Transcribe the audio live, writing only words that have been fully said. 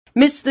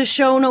Missed the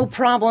show, no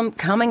problem.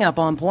 Coming up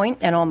on Point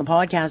and on the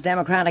podcast,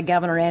 Democratic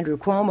Governor Andrew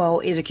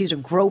Cuomo is accused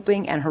of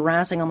groping and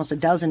harassing almost a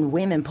dozen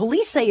women.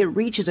 Police say it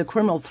reaches a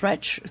criminal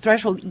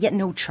threshold, yet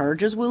no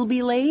charges will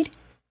be laid.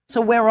 So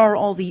where are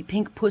all the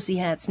pink pussy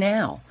hats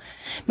now?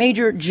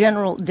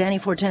 Major-General Dany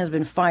Fortin has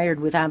been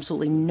fired with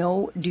absolutely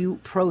no due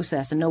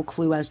process and no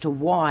clue as to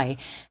why,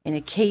 in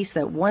a case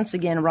that once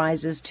again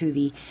rises to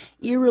the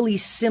eerily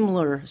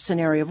similar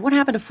scenario of what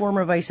happened to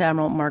former Vice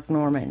Admiral Mark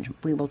Norman.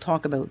 We will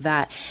talk about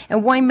that,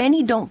 and why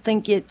many don't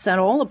think it's at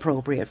all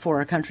appropriate for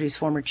our country's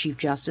former Chief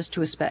Justice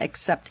to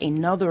accept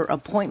another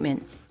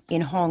appointment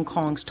in Hong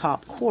Kong's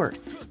top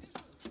court.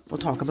 We'll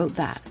talk about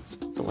that.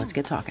 So let's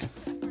get talking.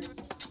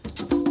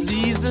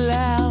 Please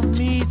allow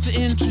me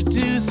to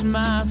introduce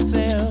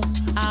myself.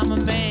 I'm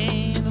a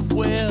man of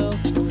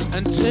wealth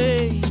and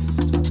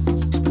taste.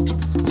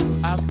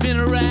 I've been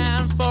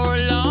around for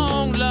a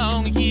long,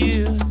 long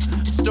year.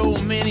 Stole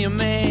many a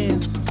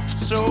man's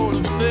soul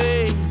of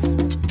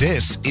faith.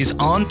 This is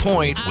On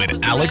Point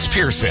with Alex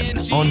Pearson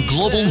on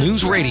Global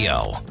News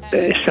Radio.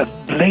 It's a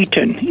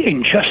blatant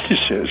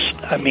injustices.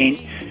 I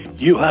mean,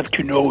 you have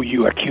to know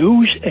you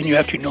accuse, and you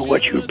have to know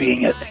what you're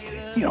being,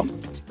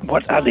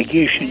 what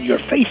allegation you're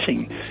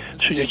facing,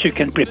 so that you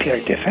can prepare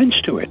a defense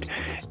to it.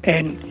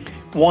 And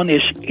one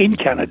is, in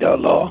Canada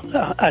law,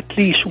 at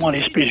least one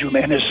is presumed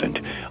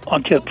innocent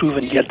until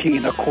proven guilty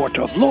in a court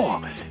of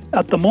law.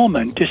 At the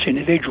moment, this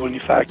individual, in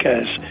fact,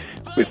 has,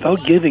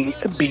 without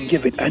being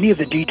given any of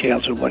the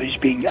details of what he's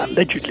being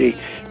allegedly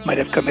might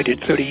have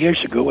committed 30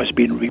 years ago, has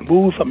been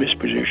removed from his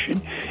position.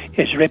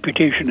 His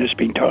reputation has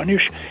been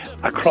tarnished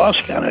across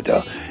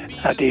Canada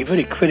at a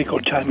very critical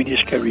time in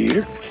his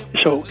career.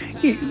 So,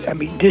 I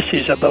mean, this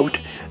is about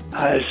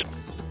as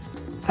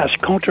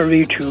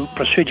contrary to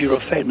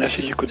procedural fairness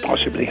as you could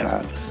possibly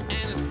have.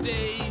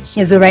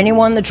 Is there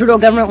anyone the Trudeau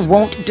government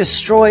won't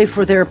destroy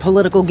for their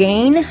political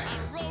gain?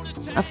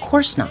 Of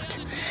course not.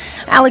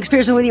 Alex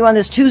Pearson with you on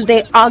this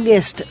Tuesday,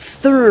 August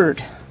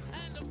 3rd.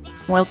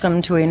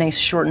 Welcome to a nice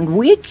shortened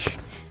week.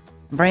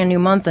 Brand new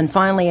month, and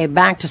finally a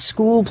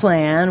back-to-school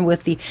plan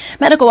with the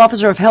medical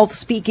officer of health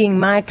speaking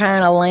my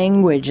kind of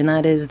language, and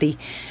that is the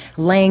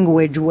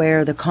language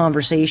where the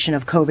conversation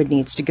of COVID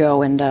needs to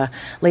go. And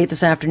late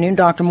this afternoon,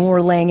 Dr.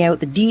 Moore laying out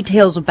the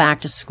details of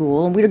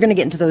back-to-school, and we're going to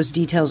get into those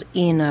details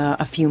in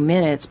a few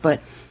minutes, but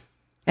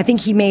I think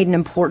he made an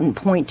important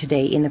point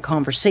today in the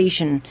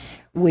conversation,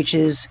 which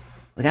is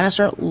we got to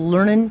start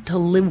learning to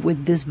live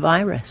with this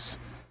virus.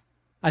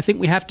 I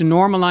think we have to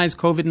normalize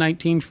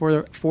COVID-19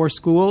 for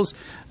schools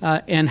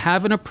and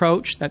have an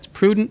approach that's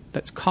prudent,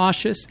 that's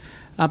cautious,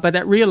 but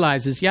that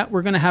realizes,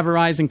 we're going to have a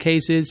rise in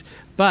cases,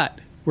 but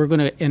we're going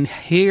to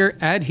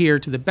adhere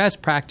to the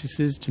best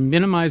practices to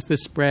minimize the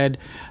spread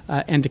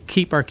and to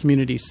keep our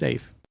communities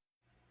safe.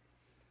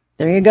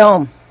 There you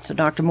go. So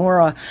Dr.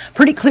 Moore,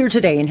 pretty clear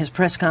today in his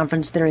press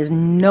conference, there is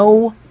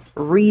no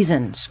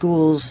reason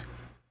schools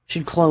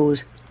should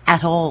close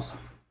at all.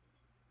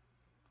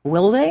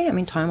 Will they? I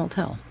mean, time will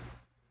tell.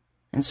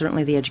 And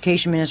certainly the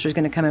education minister is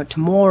going to come out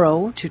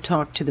tomorrow to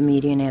talk to the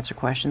media and answer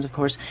questions. Of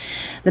course,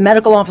 the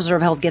medical officer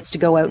of health gets to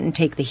go out and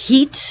take the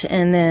heat,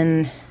 and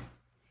then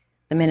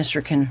the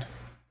minister can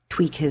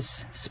tweak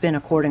his spin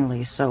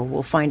accordingly. So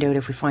we'll find out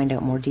if we find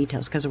out more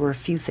details, because there were a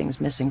few things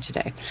missing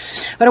today.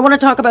 But I want to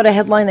talk about a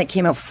headline that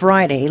came out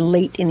Friday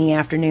late in the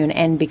afternoon,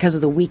 and because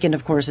of the weekend,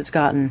 of course, it's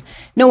gotten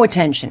no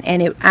attention,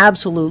 and it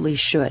absolutely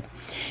should.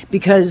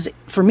 Because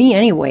for me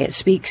anyway, it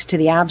speaks to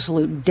the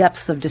absolute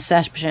depths of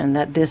deception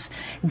that this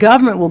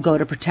government will go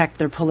to protect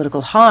their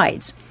political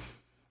hides.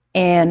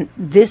 And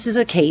this is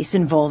a case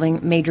involving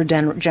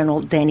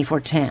Major-General Dany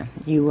Fortin.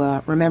 You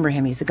remember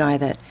him. He's the guy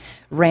that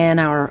ran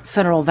our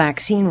federal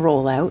vaccine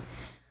rollout,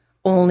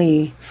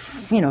 only,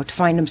 to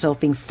find himself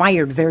being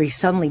fired very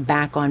suddenly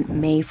back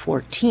on May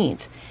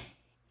 14th.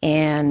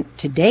 And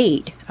to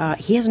date,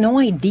 he has no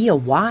idea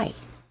why.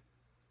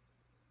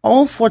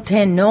 All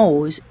Fortin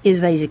knows is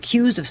that he's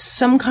accused of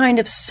some kind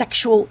of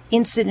sexual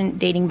incident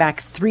dating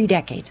back 3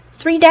 decades.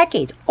 3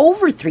 decades.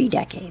 Over 3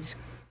 decades.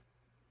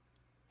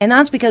 And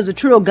that's because the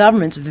Trudeau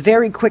government's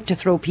very quick to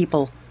throw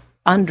people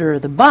under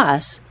the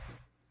bus,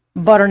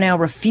 but are now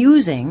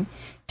refusing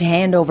to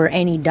hand over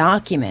any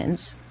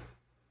documents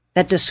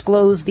that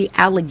disclose the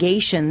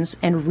allegations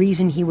and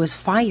reason he was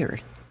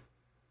fired.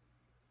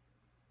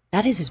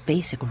 That is his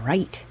basic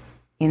right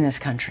in this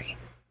country.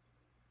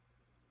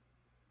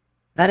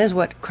 That is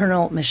what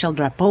Colonel Michel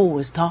Drapeau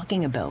was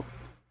talking about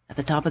at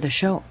the top of the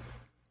show.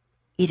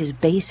 It is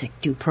basic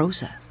due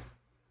process.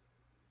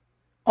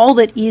 All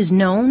that is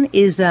known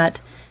is that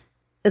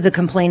the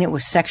complainant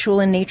was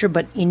sexual in nature,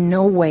 but in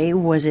no way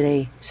was it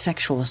a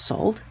sexual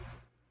assault.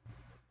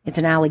 It's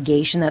an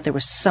allegation that there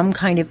was some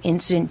kind of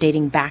incident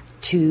dating back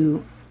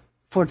to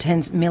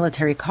Fortin's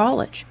military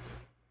college,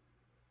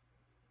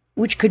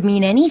 which could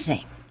mean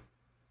anything.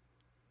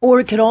 Or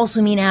it could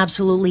also mean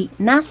absolutely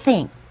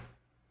nothing,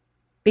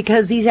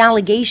 because these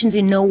allegations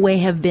in no way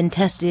have been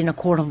tested in a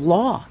court of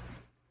law.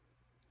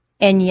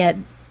 And yet,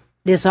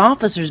 this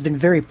officer has been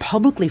very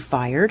publicly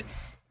fired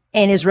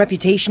and his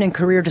reputation and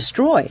career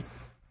destroyed.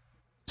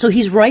 So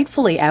he's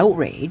rightfully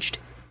outraged,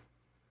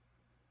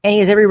 and he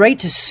has every right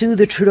to sue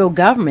the Trudeau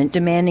government,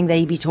 demanding that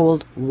he be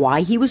told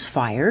why he was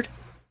fired,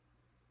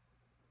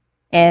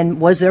 and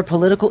was there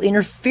political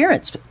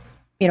interference,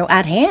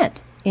 at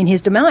hand in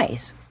his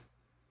demise.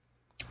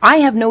 I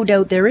have no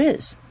doubt there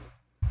is.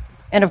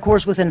 And of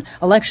course, with an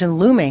election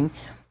looming,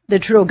 the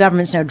Trudeau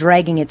government's now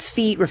dragging its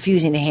feet,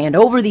 refusing to hand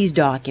over these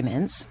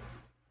documents.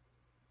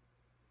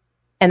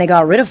 And they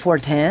got rid of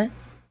Fortin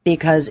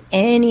because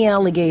any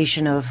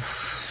allegation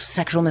of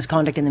sexual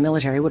misconduct in the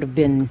military would have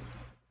been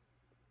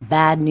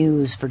bad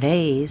news for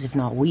days, if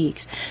not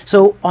weeks.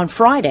 So on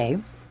Friday,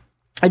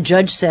 a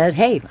judge said,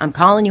 hey, I'm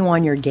calling you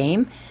on your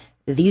game.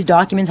 These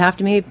documents have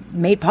to be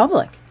made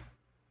public.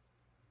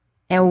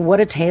 And what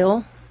a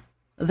tale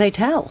they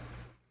tell.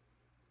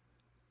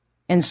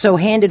 And so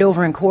handed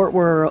over in court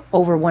were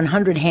over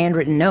 100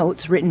 handwritten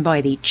notes written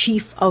by the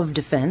Chief of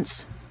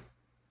Defense,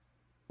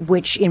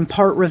 which in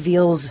part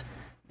reveals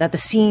that the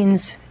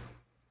scenes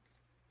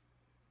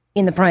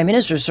in the Prime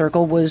Minister's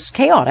circle was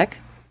chaotic,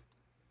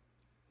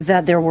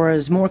 that there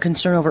was more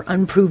concern over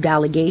unproved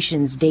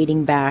allegations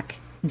dating back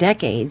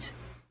decades,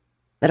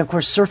 that of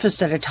course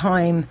surfaced at a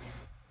time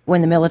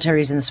when the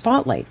military is in the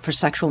spotlight for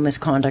sexual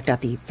misconduct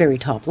at the very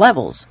top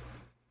levels.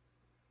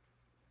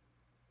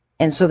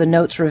 And so the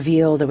notes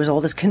reveal there was all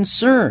this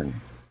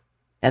concern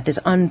that this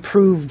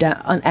unproved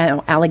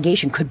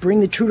allegation could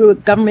bring the Trudeau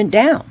government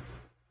down.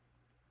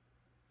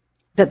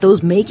 That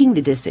those making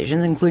the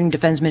decisions, including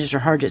Defense Minister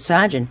Harjit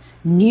Sajjan,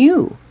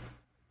 knew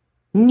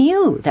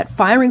that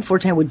firing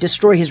Fortin would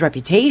destroy his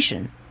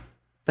reputation,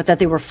 but that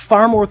they were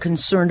far more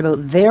concerned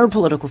about their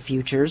political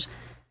futures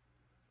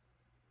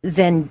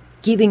than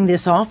giving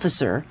this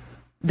officer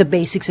the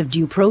basics of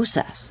due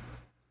process.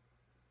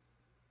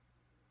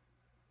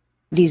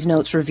 These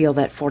notes reveal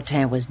that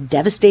Fortin was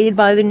devastated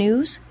by the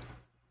news,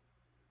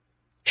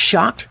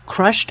 shocked,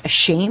 crushed,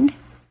 ashamed,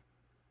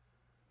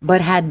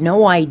 but had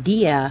no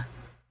idea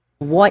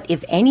what,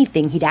 if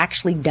anything, he'd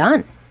actually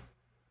done.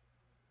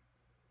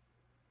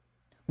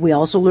 We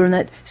also learned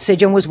that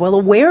Sajjan was well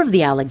aware of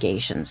the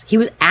allegations. He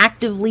was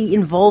actively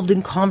involved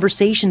in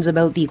conversations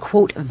about the,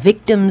 quote,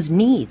 victim's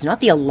needs, not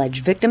the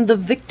alleged victim, the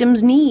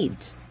victim's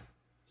needs.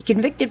 He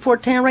convicted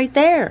Fortin right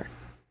there.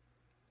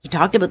 He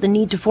talked about the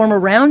need to form a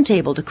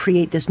roundtable to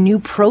create this new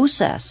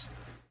process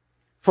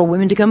for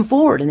women to come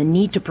forward and the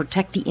need to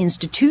protect the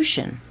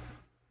institution.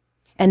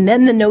 And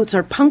then the notes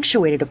are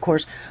punctuated, of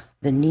course,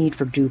 the need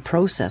for due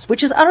process,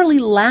 which is utterly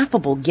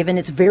laughable given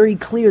it's very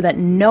clear that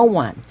no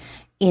one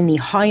in the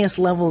highest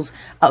levels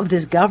of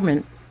this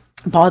government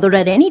bothered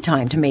at any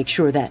time to make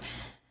sure that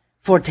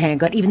Fortin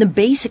got even the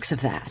basics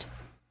of that.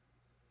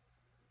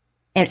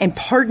 And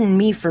pardon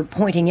me for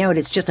pointing out,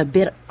 it's just a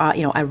bit,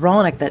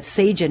 ironic that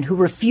Sajjan, who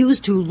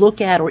refused to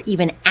look at or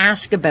even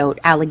ask about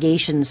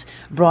allegations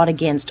brought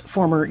against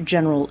former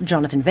General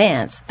Jonathan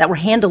Vance that were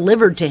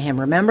hand-delivered to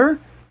him, remember?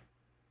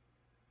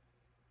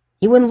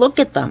 He wouldn't look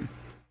at them.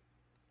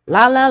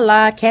 La, la,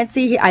 la, can't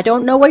see, I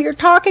don't know what you're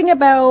talking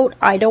about.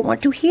 I don't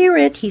want to hear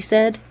it, he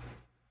said.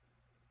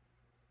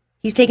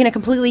 He's taken a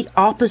completely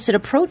opposite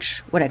approach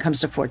when it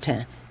comes to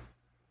Fortin.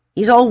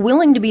 He's all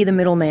willing to be the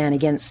middleman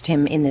against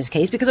him in this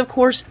case because, of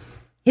course,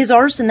 his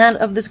arse and that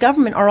of this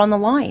government are on the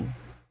line.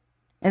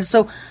 And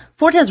so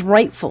Fortin's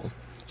rightful.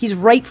 He's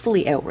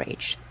rightfully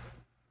outraged.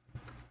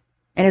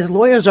 And his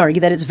lawyers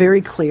argue that it's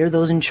very clear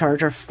those in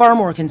charge are far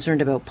more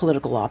concerned about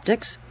political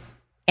optics,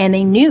 and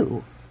they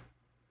knew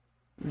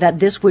that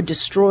this would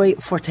destroy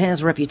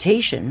Fortin's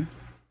reputation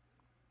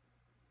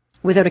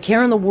without a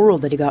care in the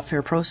world that he got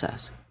fair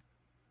process.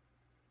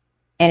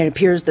 And it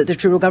appears that the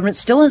Trudeau government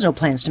still has no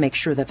plans to make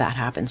sure that that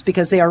happens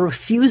because they are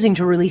refusing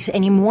to release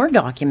any more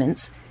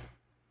documents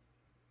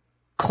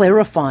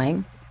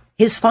clarifying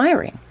his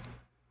firing.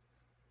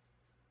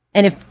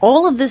 And if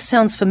all of this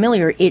sounds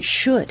familiar, it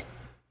should.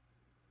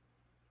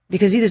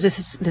 Because these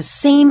are the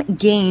same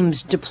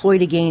games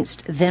deployed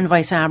against then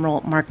Vice Admiral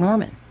Mark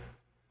Norman,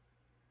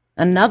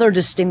 another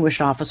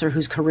distinguished officer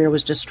whose career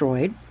was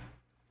destroyed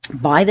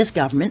by this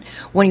government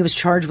when he was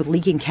charged with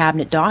leaking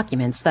cabinet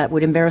documents that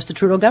would embarrass the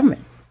Trudeau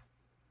government.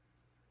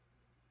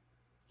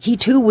 He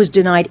too was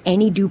denied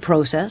any due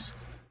process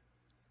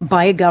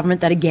by a government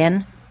that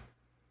again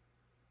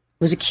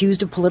was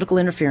accused of political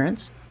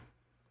interference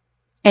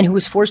and who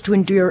was forced to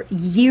endure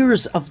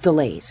years of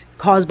delays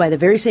caused by the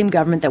very same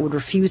government that would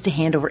refuse to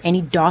hand over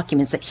any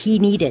documents that he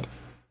needed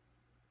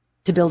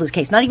to build his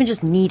case. Not even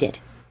just needed.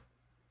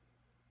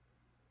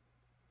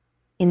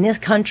 In this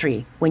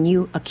country, when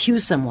you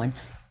accuse someone,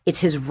 it's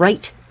his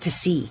right to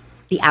see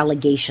the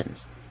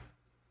allegations.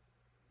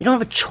 You don't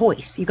have a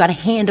choice. You've got to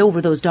hand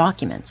over those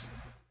documents.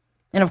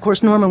 And of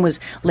course, Norman was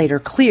later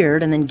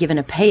cleared and then given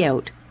a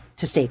payout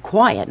to stay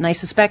quiet. And I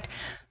suspect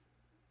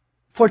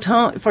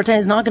Fortin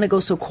is not going to go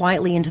so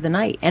quietly into the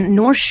night, and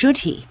nor should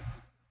he,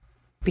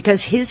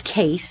 because his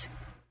case,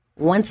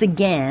 once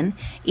again,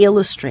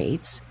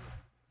 illustrates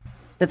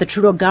that the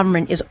Trudeau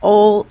government is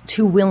all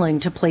too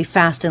willing to play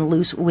fast and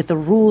loose with the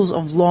rules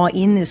of law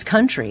in this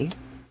country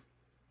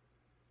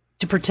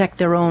to protect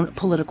their own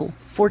political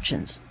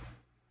fortunes.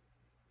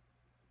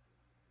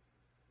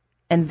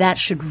 And that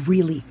should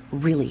really,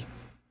 really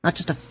not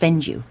just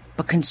offend you,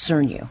 but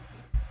concern you.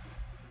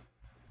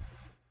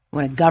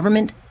 When a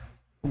government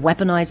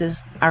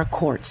weaponizes our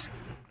courts,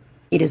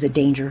 it is a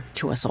danger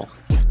to us all.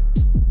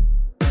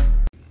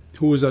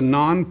 Who is a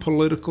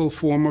non-political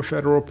former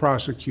federal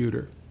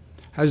prosecutor,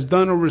 has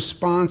done a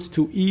response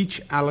to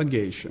each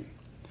allegation.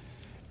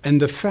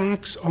 And the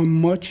facts are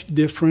much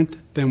different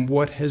than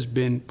what has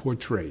been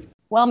portrayed.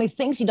 Well,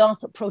 methinks he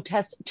doth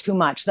protest too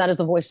much. That is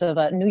the voice of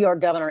New York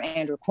Governor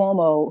Andrew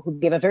Cuomo, who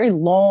gave a very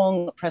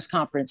long press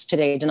conference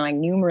today denying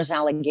numerous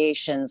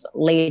allegations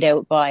laid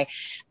out by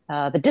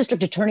the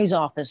district attorney's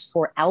office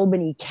for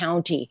Albany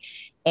County.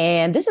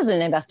 And this is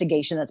an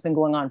investigation that's been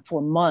going on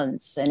for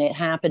months, and it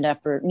happened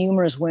after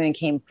numerous women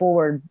came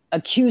forward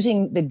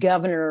accusing the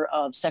governor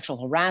of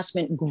sexual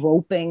harassment,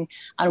 groping,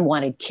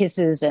 unwanted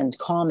kisses, and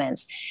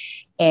comments,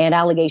 and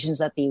allegations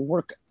that the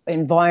work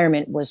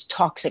environment was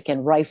toxic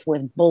and rife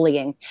with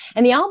bullying.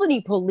 And the Albany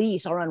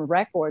police are on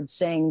record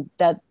saying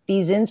that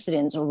these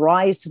incidents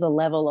rise to the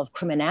level of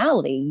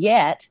criminality,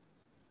 yet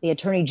the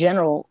Attorney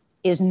General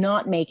is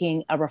not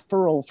making a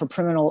referral for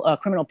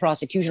criminal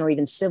prosecution or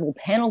even civil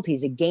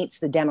penalties against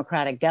the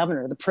Democratic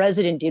governor. The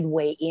president did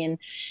weigh in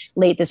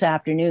late this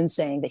afternoon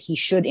saying that he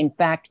should, in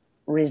fact,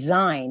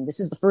 resign.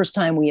 This is the first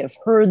time we have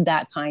heard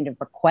that kind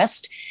of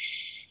request.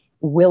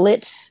 Will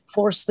it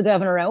force the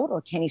governor out,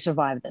 or can he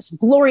survive this?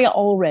 Gloria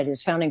Allred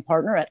is founding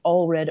partner at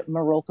Allred,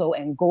 Maroko,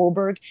 and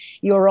Goldberg.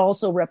 You're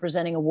also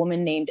representing a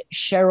woman named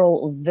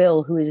Cheryl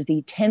Ville, who is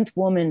the 10th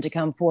woman to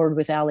come forward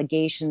with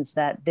allegations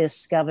that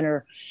this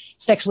governor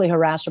sexually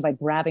harassed her by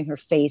grabbing her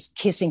face,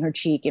 kissing her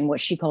cheek in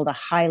what she called a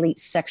highly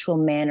sexual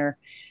manner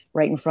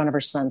right in front of her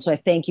son. So I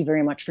thank you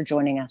very much for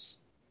joining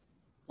us.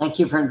 Thank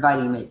you for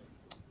inviting me.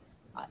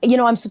 You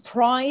know, I'm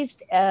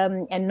surprised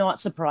and not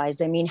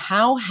surprised. I mean,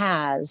 how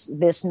has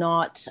this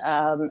not,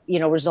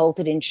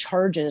 resulted in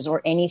charges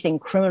or anything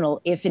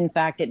criminal if, in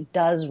fact, it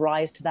does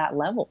rise to that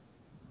level?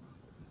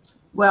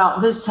 Well,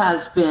 this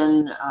has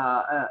been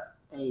a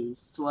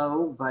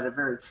slow but a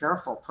very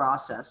careful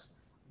process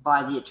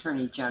by the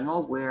Attorney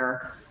General,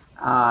 where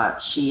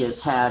she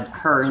has had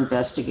her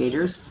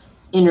investigators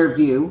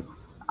interview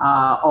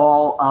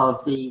all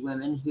of the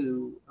women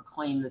who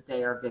claim that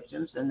they are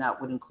victims, and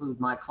that would include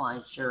my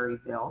client, Cheryl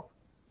Ville.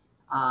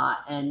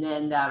 And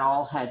then that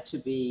all had to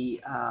be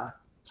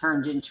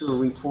turned into a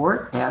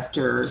report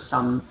after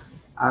some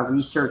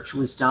research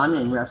was done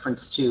in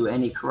reference to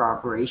any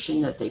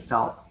corroboration that they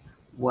felt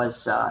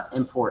was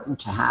important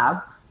to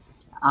have.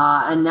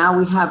 And now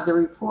we have the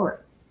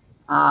report.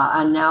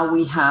 And now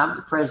we have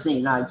the President of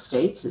the United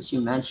States, as you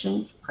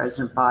mentioned,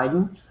 President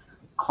Biden,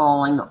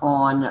 calling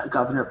on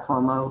Governor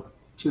Cuomo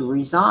to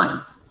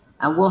resign.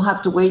 And we'll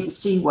have to wait and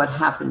see what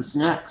happens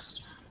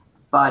next.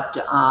 But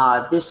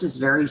this is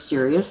very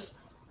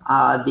serious.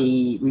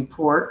 The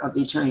report of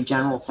the Attorney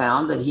General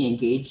found that he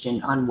engaged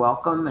in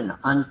unwelcome and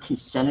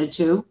unconsented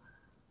to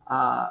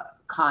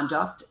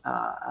conduct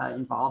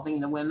involving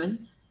the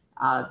women,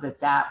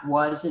 that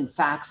was in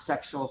fact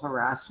sexual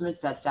harassment,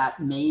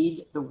 that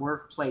made the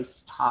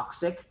workplace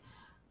toxic.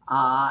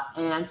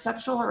 And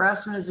sexual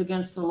harassment is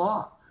against the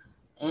law.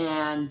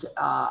 And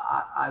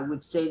I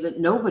would say that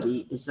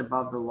nobody is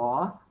above the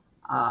law.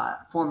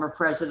 Former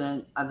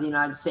President of the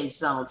United States,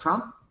 Donald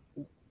Trump,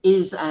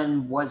 is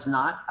and was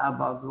not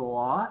above the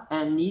law,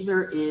 and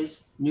neither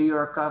is New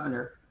York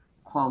Governor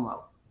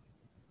Cuomo.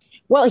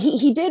 Well,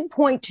 he did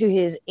point to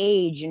his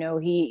age. You know,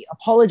 he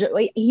apologized.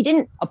 He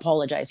didn't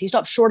apologize. He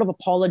stopped short of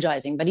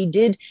apologizing, but he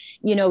did,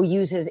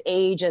 use his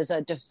age as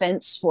a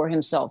defense for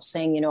himself,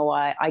 saying,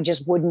 I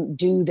just wouldn't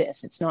do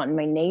this. It's not in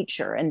my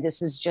nature. And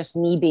this is just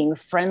me being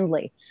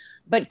friendly.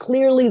 But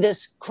clearly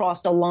this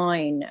crossed a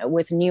line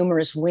with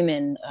numerous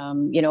women.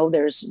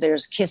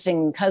 There's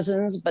kissing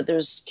cousins, but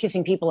there's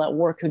kissing people at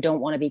work who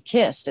don't want to be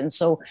kissed. And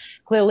so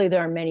clearly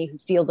there are many who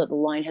feel that the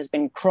line has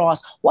been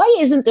crossed. Why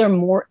isn't there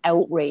more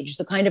outrage,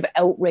 the kind of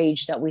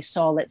outrage that we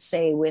saw, let's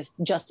say, with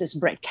Justice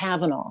Brett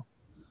Kavanaugh?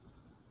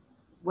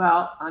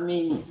 Well, I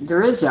mean,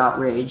 there is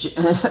outrage,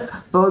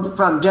 both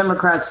from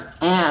Democrats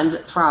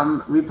and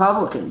from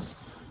Republicans.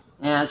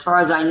 And as far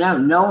as I know,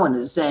 no one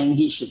is saying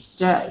he should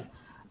stay.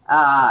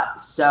 The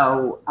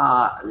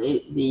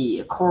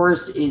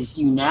chorus is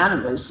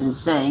unanimous in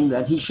saying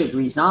that he should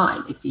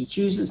resign. If he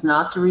chooses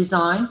not to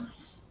resign,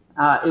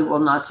 it will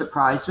not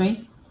surprise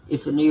me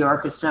if the New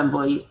York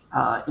Assembly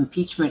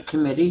impeachment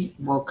committee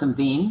will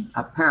convene.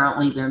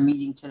 Apparently they're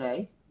meeting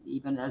today,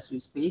 even as we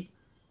speak.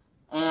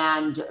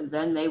 And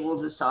then they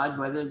will decide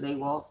whether they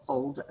will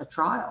hold a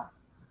trial,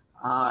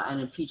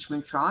 an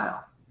impeachment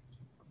trial.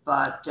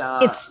 But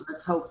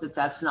let's hope that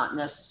that's not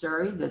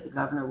necessary, that the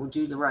governor will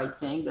do the right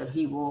thing, that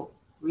he will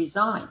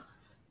resign,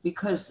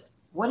 because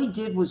what he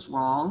did was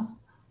wrong.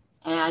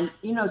 And,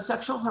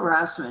 sexual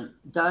harassment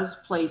does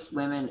place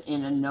women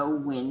in a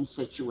no-win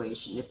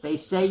situation. If they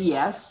say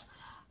yes,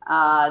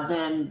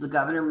 then the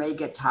governor may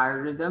get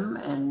tired of them,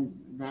 and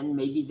then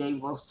maybe they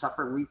will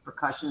suffer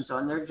repercussions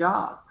on their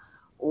job.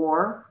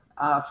 Or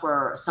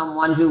for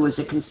someone who was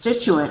a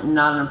constituent and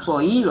not an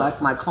employee,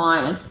 like my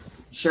client,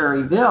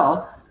 Cheryl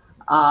Ville,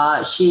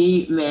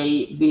 She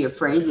may be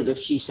afraid that if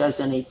she says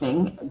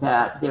anything,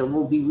 that there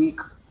will be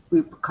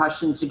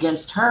repercussions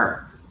against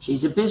her.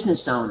 She's a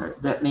business owner,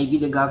 that maybe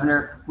the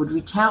governor would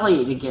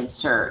retaliate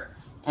against her,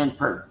 and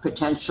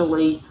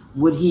potentially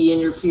would he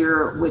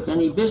interfere with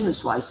any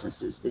business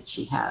licenses that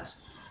she has.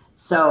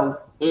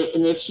 So,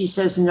 and if she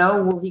says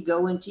no, will he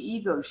go into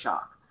ego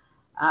shock?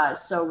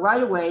 So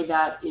right away,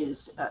 that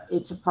is,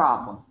 it's a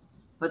problem.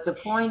 But the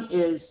point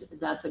is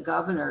that the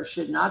governor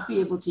should not be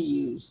able to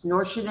use,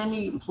 nor should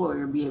any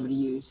employer be able to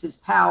use, his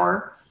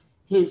power,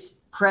 his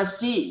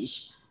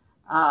prestige,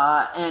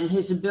 and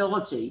his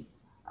ability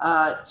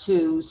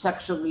to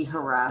sexually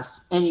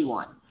harass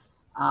anyone.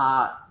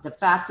 The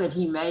fact that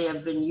he may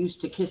have been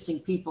used to kissing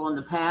people in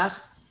the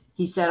past,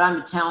 he said, I'm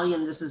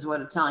Italian, this is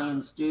what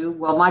Italians do.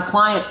 Well, my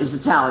client is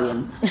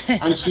Italian.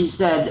 And she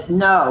said,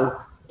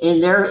 no,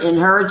 in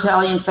her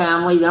Italian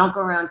family, they don't go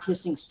around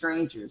kissing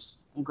strangers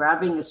and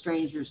grabbing a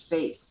stranger's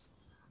face,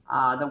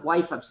 the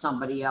wife of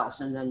somebody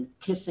else, and then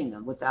kissing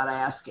them without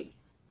asking.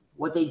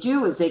 What they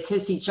do is they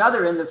kiss each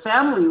other in the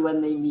family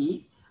when they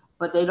meet,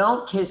 but they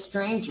don't kiss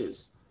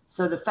strangers.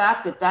 So the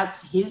fact that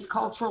that's his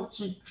cultural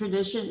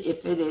tradition,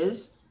 if it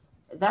is,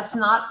 that's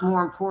not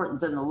more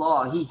important than the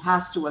law. He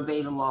has to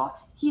obey the law.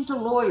 He's a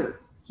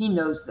lawyer. He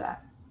knows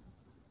that.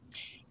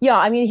 Yeah,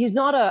 I mean, he's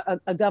not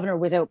a governor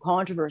without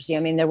controversy.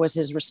 I mean, there was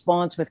his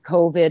response with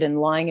COVID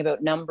and lying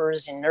about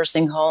numbers in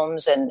nursing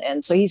homes.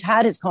 And so he's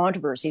had his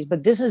controversies,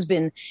 but this has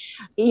been,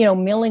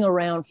 milling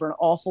around for an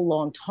awful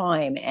long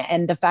time.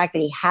 And the fact that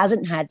he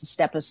hasn't had to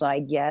step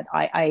aside yet,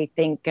 I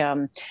think,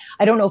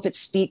 I don't know if it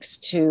speaks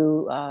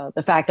to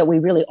the fact that we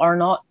really are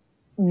not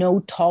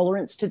no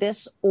tolerance to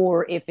this,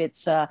 or if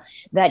it's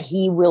that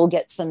he will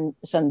get some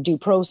due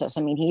process.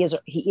 I mean, he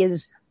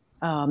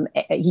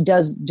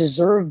does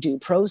deserve due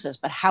process,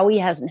 but how he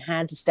hasn't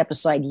had to step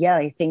aside yet,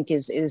 I think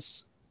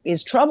is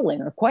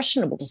troubling or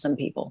questionable to some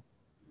people.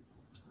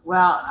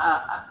 Well,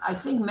 I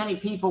think many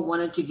people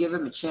wanted to give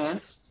him a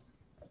chance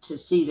to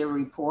see the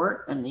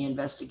report and the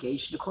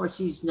investigation. Of course,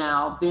 he's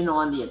now been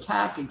on the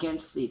attack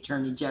against the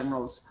Attorney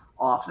General's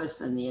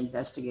office and the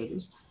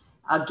investigators,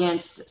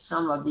 against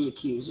some of the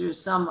accusers,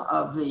 some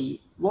of the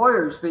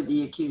lawyers for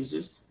the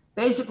accusers,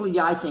 basically,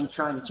 I think,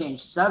 trying to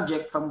change the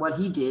subject from what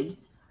he did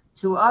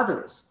to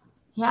others.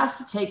 He has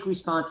to take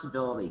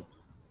responsibility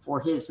for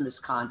his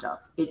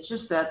misconduct. It's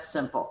just that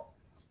simple.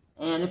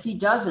 And if he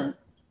doesn't,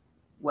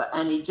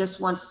 and he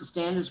just wants to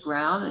stand his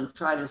ground and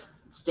try to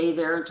stay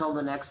there until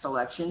the next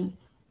election,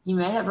 he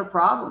may have a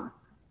problem,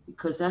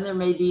 because then there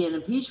may be an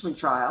impeachment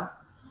trial,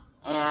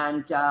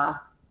 and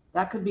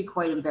that could be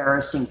quite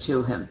embarrassing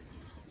to him.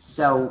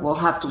 So we'll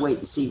have to wait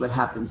and see what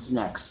happens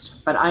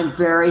next. But I'm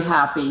very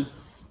happy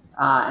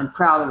and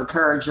proud of the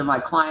courage of my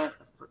client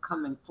for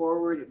coming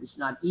forward. It was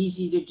not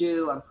easy to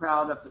do. I'm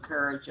proud of the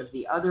courage of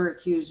the other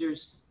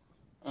accusers.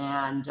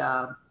 And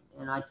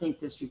I think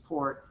this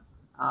report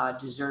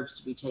deserves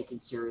to be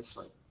taken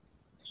seriously.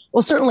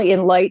 Well, certainly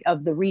in light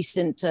of the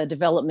recent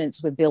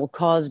developments with Bill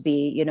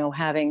Cosby,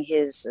 having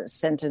his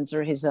sentence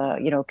or his,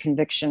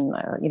 conviction,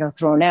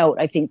 thrown out,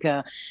 I think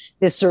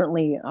this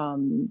certainly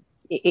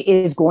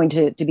is going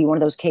to be one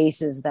of those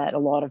cases that a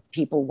lot of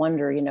people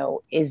wonder,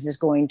 is this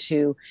going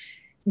to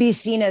be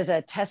seen as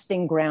a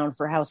testing ground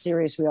for how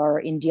serious we are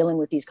in dealing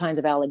with these kinds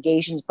of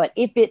allegations? But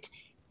if it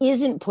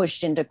isn't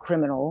pushed into a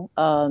criminal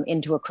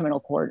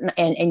court,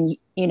 and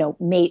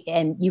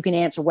you can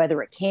answer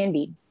whether it can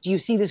be, do you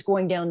see this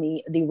going down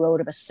the road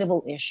of a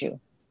civil issue?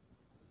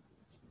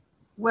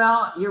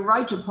 Well, you're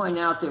right to point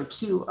out there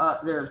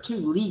are two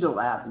legal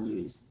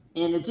avenues,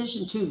 in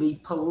addition to the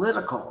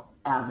political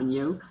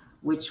avenue,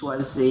 which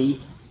was the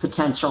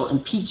potential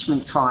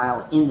impeachment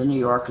trial in the New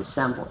York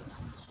Assembly.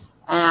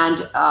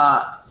 And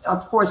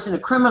of course, in a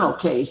criminal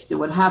case, there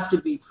would have to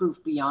be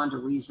proof beyond a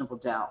reasonable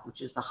doubt, which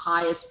is the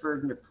highest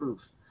burden of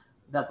proof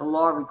that the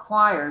law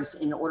requires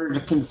in order to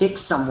convict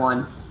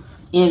someone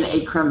in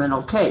a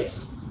criminal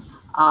case.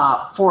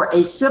 For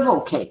a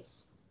civil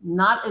case,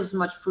 not as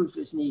much proof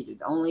is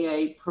needed, only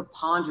a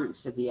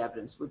preponderance of the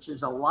evidence, which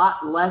is a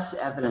lot less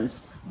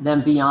evidence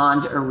than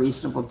beyond a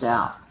reasonable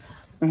doubt.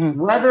 Mm-hmm.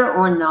 Whether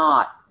or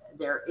not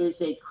there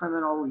is a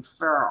criminal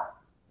referral,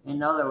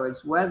 in other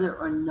words, whether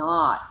or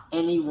not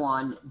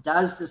anyone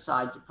does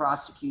decide to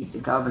prosecute the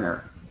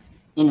governor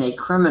in a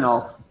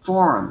criminal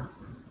forum,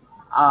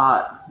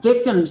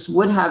 victims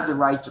would have the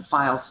right to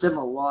file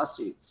civil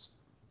lawsuits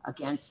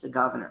against the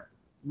governor.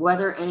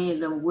 Whether any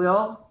of them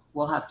will,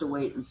 we'll have to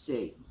wait and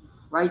see.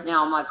 Right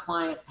now, my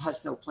client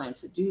has no plans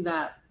to do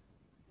that,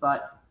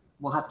 but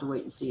we'll have to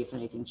wait and see if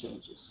anything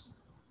changes.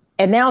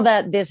 And now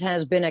that this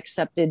has been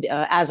accepted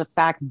as a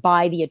fact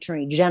by the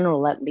Attorney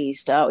General, at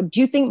least, do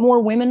you think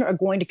more women are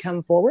going to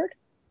come forward?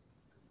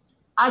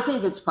 I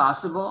think it's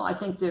possible.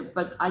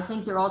 But I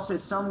think there are also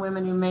some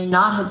women who may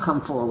not have come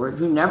forward,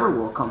 who never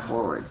will come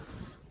forward,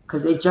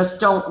 because they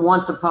just don't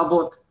want the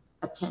public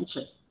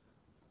attention.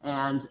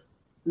 And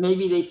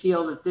maybe they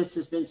feel that this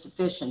has been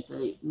sufficient,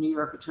 the New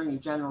York Attorney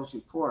General's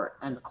report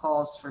and the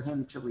calls for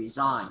him to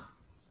resign.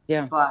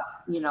 Yeah. But,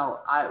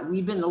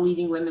 we've been the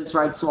leading women's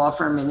rights law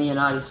firm in the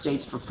United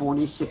States for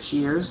 46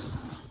 years.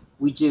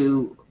 We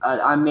do,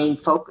 our main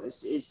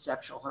focus is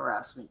sexual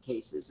harassment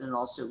cases and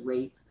also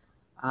rape,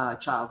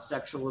 child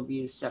sexual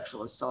abuse,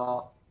 sexual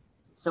assault.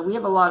 So we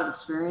have a lot of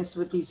experience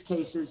with these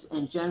cases,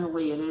 and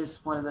generally it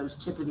is one of those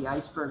tip of the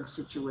iceberg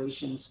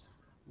situations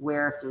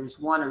where if there's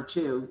one or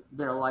two,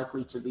 there are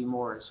likely to be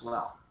more as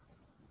well.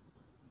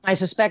 I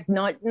suspect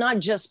not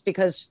just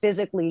because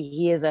physically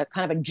he is a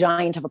kind of a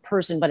giant of a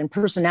person, but in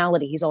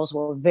personality, he's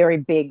also a very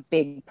big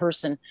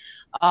person.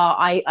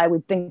 I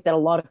would think that a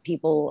lot of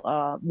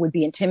people would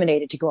be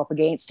intimidated to go up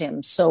against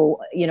him.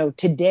 So,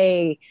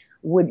 today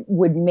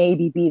would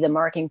maybe be the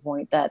marking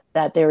point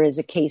that there is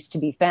a case to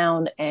be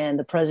found, and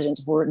the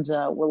president's words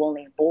will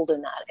only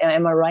embolden that.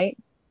 Am I right?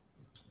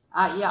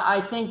 Yeah,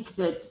 I think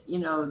that,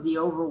 the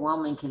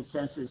overwhelming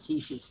consensus, he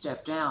should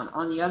step down.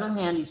 On the other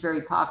hand, he's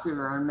very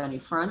popular on many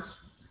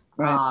fronts.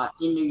 Right.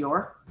 In New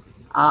York.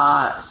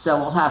 So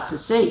we'll have to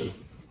see.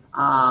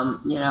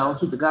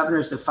 The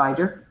governor's a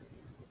fighter.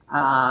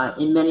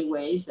 In many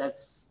ways,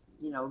 that's,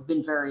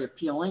 been very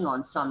appealing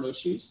on some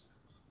issues.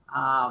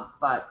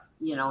 But,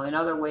 in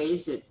other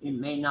ways, it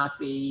may not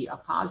be a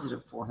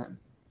positive for him.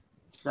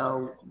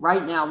 So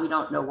right now, we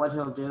don't know what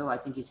he'll do. I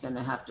think he's going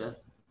to have to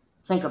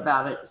think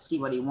about it, see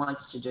what he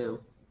wants to do.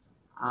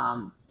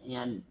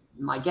 And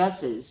my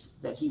guess is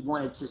that he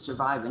wanted to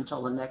survive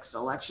until the next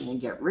election and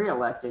get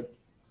reelected.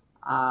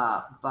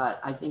 But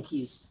I think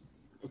it's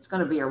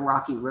going to be a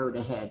rocky road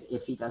ahead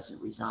if he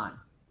doesn't resign.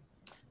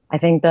 I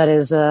think that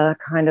is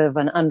kind of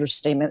an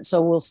understatement.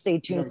 So we'll stay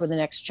tuned for the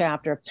next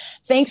chapter.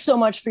 Thanks so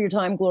much for your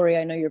time,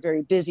 Gloria. I know you're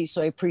very busy,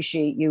 so I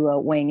appreciate you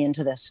weighing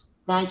into this.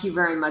 Thank you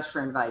very much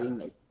for inviting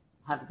me.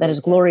 Have a good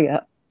day.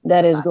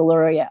 That is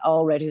Gloria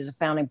Allred, who's a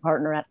founding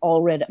partner at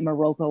Allred,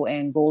 Maroko,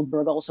 and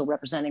Goldberg, also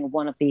representing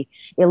one of the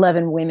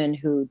 11 women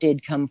who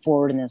did come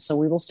forward in this. So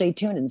we will stay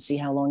tuned and see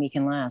how long he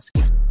can last.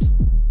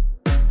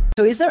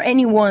 So is there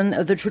anyone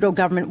the Trudeau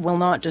government will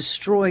not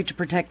destroy to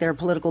protect their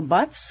political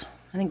butts?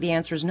 I think the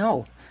answer is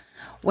no.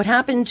 What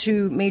happened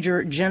to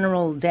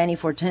Major-General Dany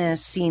Fortin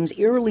seems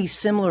eerily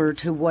similar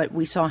to what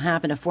we saw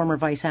happen to former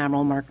Vice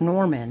Admiral Mark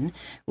Norman,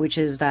 which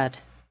is that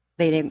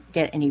they didn't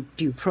get any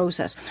due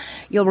process.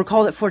 You'll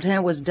recall that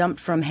Fortin was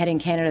dumped from heading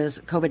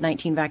Canada's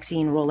COVID-19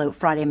 vaccine rollout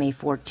Friday, May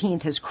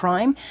 14th. His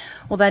crime?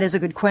 Well, that is a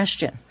good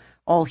question.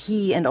 All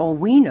he and all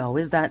we know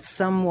is that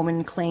some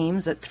woman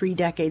claims that 3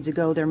 decades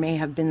ago there may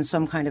have been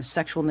some kind of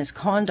sexual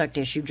misconduct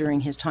issue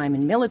during his time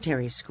in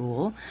military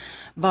school.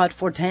 But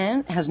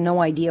Fortin has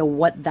no idea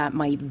what that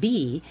might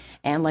be.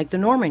 And like the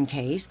Norman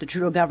case, the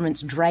Trudeau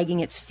government's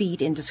dragging its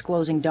feet in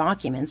disclosing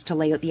documents to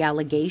lay out the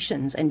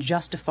allegations and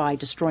justify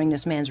destroying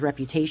this man's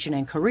reputation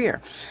and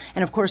career.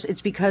 And of course,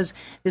 it's because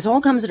this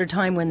all comes at a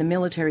time when the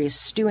military is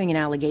stewing in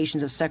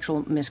allegations of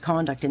sexual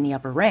misconduct in the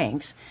upper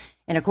ranks.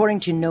 And according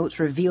to notes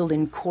revealed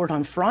in court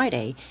on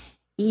Friday,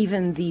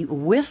 even the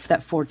whiff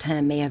that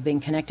Fortin may have been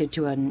connected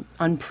to an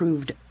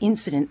unproved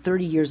incident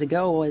 30 years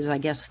ago was, I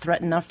guess,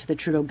 threat enough to the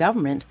Trudeau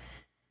government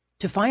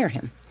to fire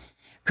him.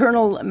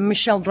 Colonel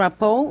Michel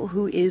Drapeau,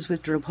 who is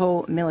with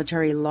Drapeau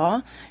Military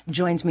Law,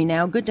 joins me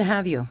now. Good to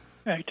have you.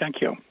 Hey,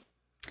 thank you.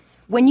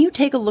 When you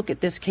take a look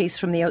at this case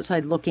from the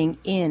outside looking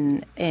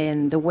in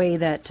and the way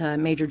that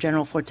Major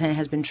General Fortin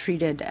has been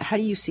treated, how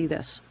do you see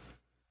this?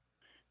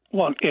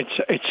 Well,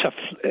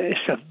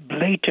 it's a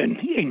blatant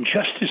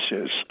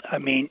injustices. I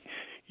mean,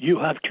 you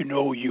have to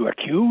know you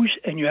accuse,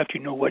 and you have to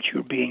know what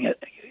you're being,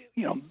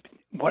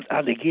 what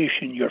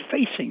allegation you're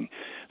facing,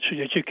 so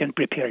that you can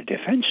prepare a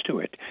defense to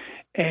it.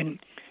 And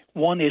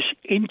one is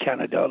in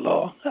Canada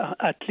law,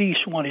 at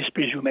least one is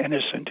presumed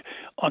innocent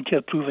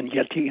until proven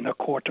guilty in a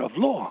court of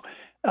law.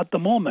 At the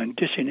moment,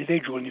 this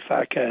individual, in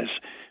fact, has,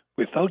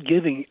 without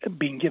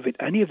being given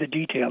any of the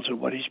details of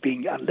what he's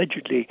being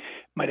allegedly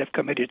might have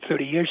committed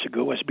 30 years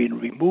ago, has been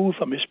removed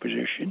from his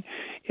position.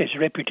 His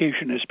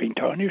reputation has been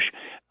tarnished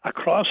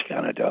across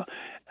Canada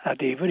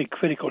at a very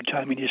critical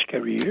time in his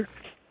career,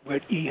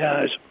 where he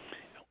has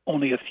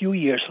only a few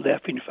years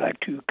left, in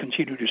fact, to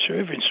continue to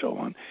serve and so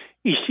on.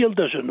 He still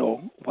doesn't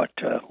know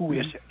who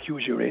his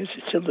accuser is.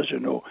 He still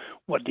doesn't know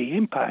what the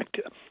impact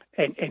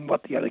and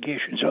what the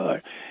allegations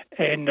are.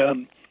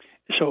 And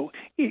so,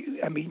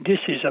 I mean, this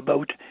is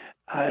about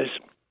as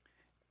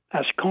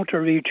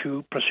contrary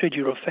to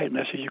procedural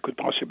fairness as you could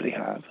possibly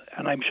have.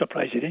 And I'm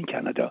surprised that in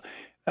Canada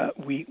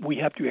we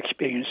have to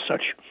experience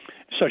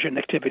such an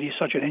activity,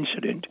 such an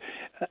incident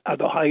at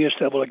the highest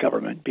level of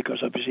government,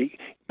 because obviously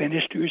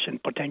ministers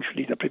and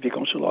potentially the Privy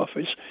Council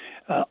office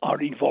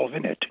are involved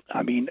in it.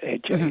 I mean,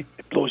 it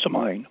blows the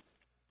mind.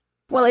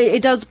 Well,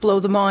 it does blow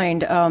the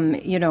mind,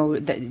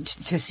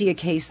 to see a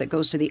case that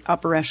goes to the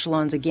upper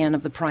echelons again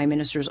of the Prime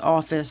Minister's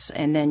office,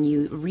 and then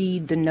you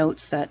read the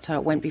notes that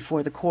went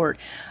before the court,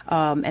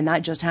 and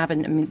that just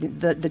happened. I mean,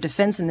 the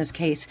defense in this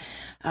case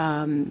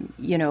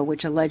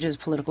which alleges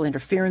political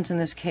interference in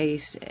this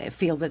case,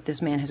 feel that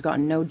this man has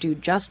gotten no due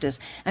justice.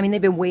 I mean,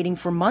 they've been waiting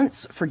for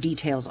months for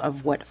details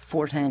of what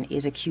Fortin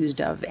is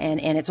accused of. And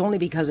it's only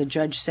because a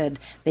judge said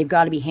they've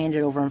got to be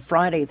handed over on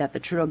Friday that the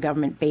Trudeau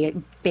government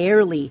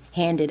barely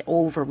handed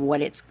over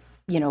what it's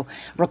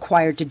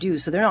required to do.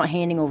 So they're not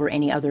handing over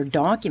any other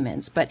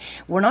documents. But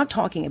we're not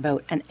talking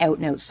about an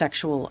out-and-out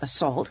sexual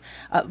assault.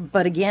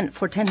 But again,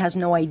 Fortin has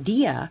no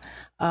idea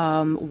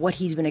what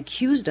he's been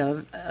accused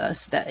of,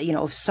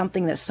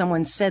 something that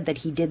someone said that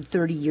he did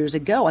 30 years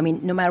ago. I mean,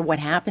 no matter what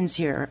happens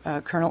here,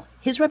 Colonel,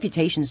 his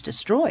reputation's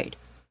destroyed.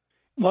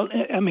 Well,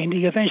 I mean,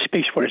 the event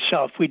speaks for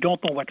itself. We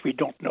don't know what we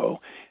don't know.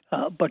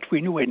 But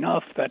we knew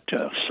enough that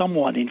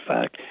someone, in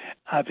fact,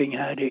 having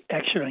had an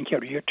excellent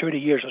career, 30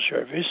 years of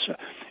service,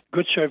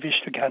 good service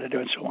to Canada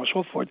and so on and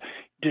so forth,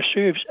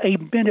 deserves a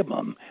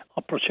minimum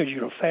of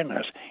procedural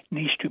fairness,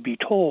 needs to be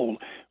told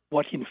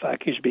what, in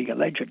fact, is being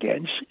alleged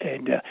against,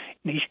 and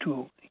needs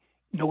to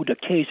know the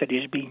case that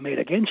is being made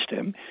against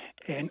him.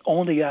 And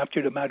only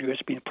after the matter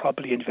has been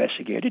properly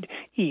investigated,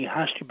 he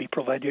has to be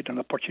provided an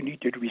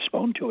opportunity to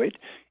respond to it.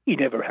 He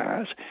never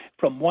has.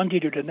 From one day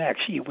to the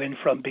next, he went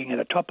from being at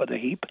the top of the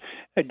heap,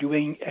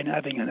 doing and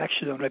having an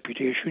excellent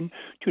reputation,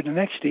 to the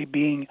next day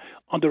being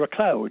under a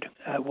cloud.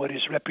 What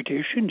his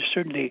reputation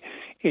certainly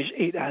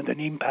it had an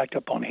impact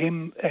upon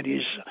him and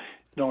his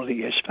not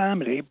only his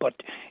family, but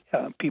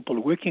people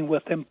working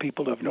with him,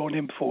 people who have known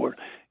him for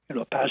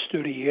past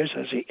 30 years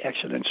as an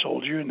excellent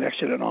soldier, an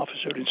excellent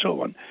officer, and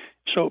so on.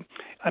 So,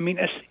 I mean,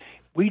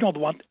 we don't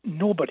want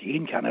nobody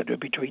in Canada to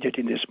be treated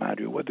in this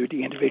matter, whether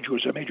the individual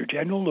is a major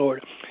general or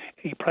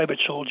a private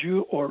soldier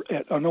or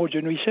an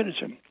ordinary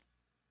citizen.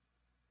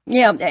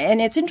 Yeah,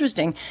 and it's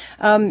interesting.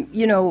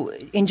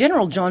 In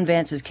General John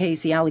Vance's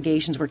case, the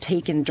allegations were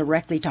taken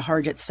directly to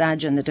Harjit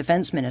Sajjan, the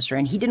defense minister,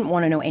 and he didn't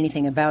want to know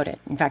anything about it.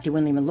 In fact, he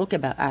wouldn't even look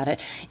at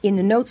it. In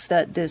the notes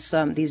that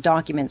these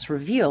documents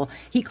reveal,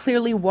 he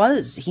clearly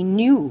he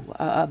knew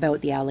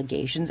about the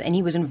allegations, and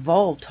he was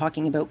involved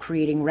talking about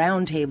creating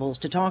roundtables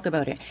to talk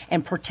about it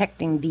and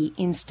protecting the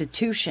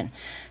institution.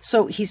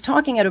 So he's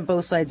talking out of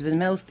both sides of his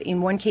mouth.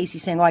 In one case,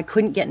 he's saying, I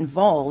couldn't get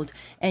involved,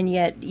 and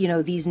yet,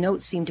 these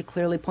notes seem to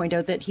clearly point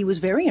out that he was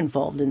very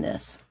involved in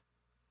this.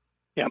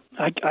 Yeah,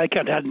 I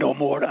can't add no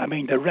more. I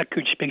mean, the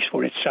record speaks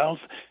for itself.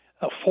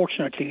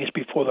 Fortunately, it's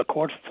before the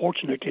court.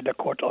 Fortunately, the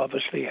court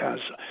obviously has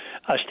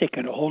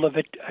taken a hold of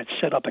it and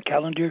set up a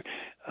calendar,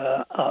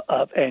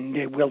 and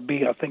it will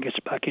be, I think it's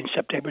back in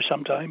September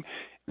sometime,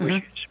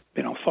 which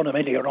is,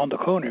 fundamentally around the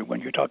corner when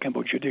you're talking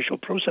about judicial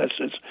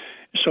processes.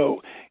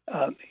 So,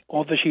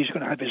 obviously, he's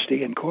going to have his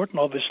day in court,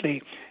 and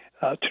obviously,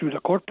 through the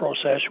court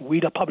process, we,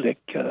 the public,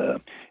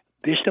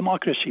 this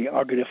democracy,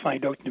 are going to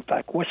find out, in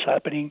fact, what's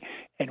happening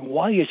and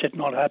why is it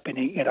not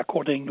happening in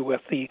according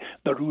with the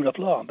rule of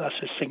law. That's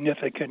a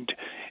significant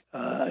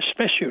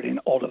stressor in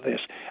all of this.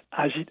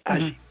 As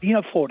being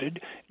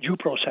afforded due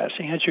process,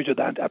 the answer to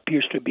that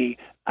appears to be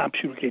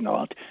absolutely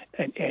not.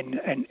 And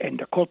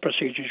the court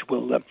procedures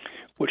will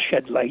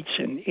shed lights.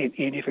 And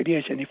if it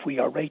is, and if we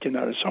are right in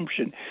our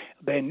assumption,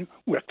 then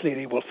we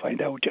clearly will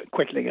find out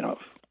quickly enough.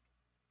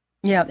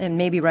 Yeah, and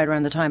maybe right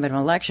around the time of an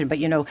election. But,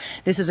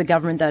 this is a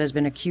government that has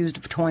been accused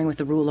of toying with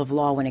the rule of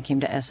law when it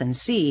came to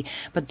SNC.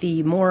 But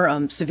the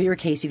more severe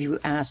case, if you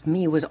asked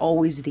me, was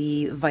always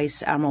the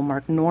Vice Admiral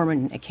Mark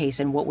Norman case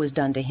and what was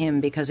done to him.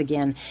 Because,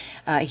 again,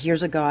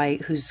 here's a guy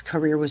whose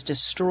career was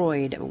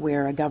destroyed,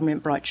 where a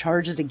government brought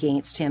charges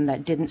against him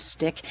that didn't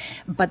stick.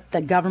 But the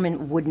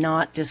government would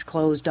not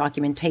disclose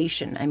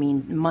documentation. I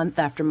mean, month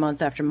after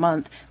month after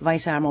month,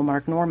 Vice Admiral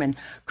Mark Norman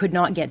could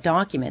not get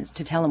documents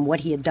to tell him what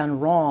he had done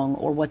wrong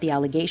or what the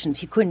allegations.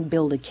 He couldn't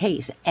build a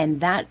case. And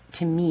that,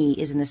 to me,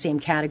 is in the same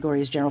category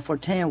as General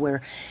Fortin,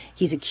 where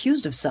he's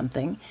accused of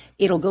something.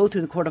 It'll go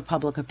through the court of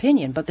public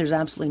opinion, but there's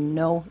absolutely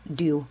no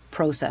due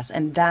process.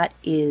 And that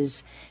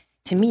is,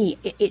 to me,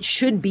 it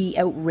should be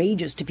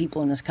outrageous to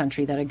people in this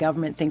country that a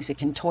government thinks it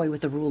can toy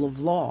with the rule of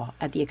law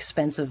at the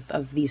expense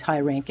of these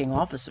high-ranking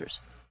officers.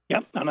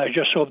 Yeah, and I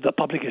just hope the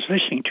public is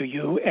listening to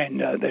you, and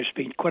there's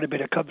been quite a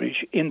bit of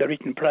coverage in the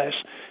written press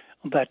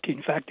that,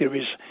 in fact, there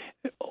is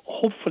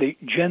hopefully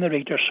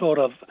generate a sort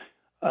of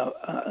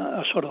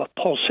a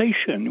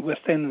pulsation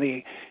within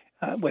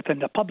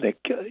the public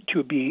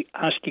to be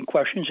asking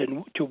questions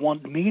and to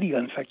want media,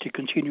 in fact, to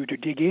continue to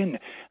dig in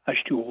as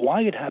to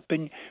why it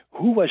happened,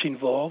 who was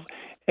involved,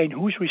 and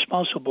who's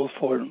responsible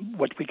for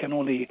what we can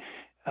only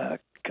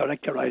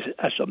characterize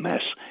as a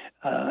mess.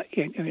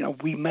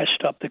 We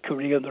messed up the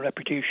career and the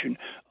reputation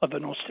of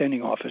an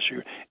outstanding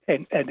officer,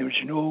 and there's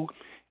no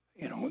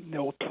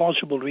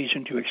plausible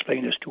reason to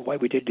explain as to why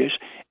we did this,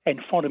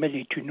 and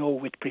fundamentally to know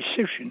with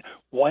precision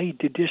why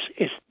did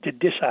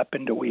this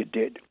happen the way it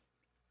did.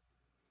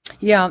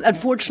 Yeah,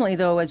 unfortunately,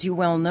 though, as you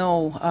well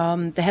know,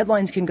 the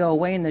headlines can go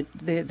away, and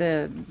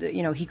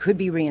he could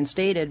be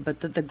reinstated, but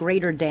the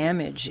greater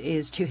damage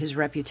is to his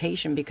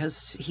reputation,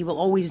 because he will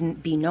always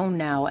be known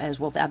now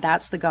as, well,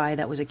 that's the guy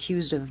that was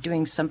accused of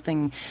doing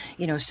something,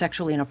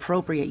 sexually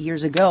inappropriate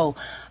years ago,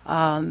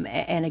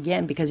 and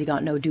again, because he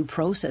got no due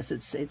process,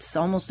 it's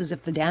almost as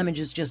if the damage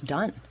is just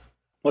done.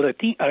 Well,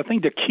 I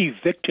think the key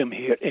victim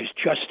here is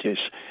justice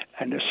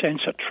and the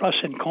sense of trust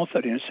and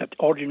confidence that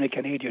ordinary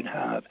Canadians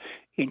have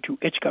into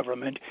its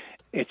government,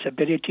 its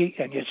ability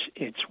and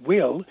its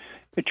will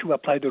to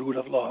apply the rule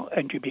of law,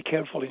 and to be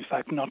careful, in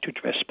fact, not to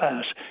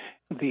trespass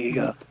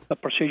the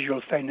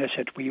procedural fairness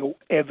that we owe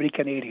every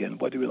Canadian,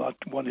 whether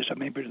one is a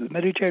member of the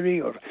military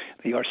or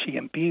the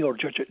RCMP or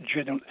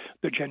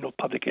the general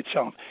public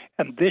itself.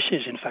 And this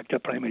is, in fact, the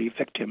primary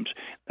victims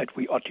that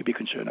we ought to be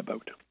concerned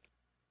about.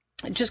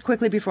 Just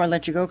quickly before I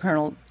let you go,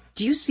 Colonel,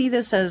 do you see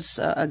this as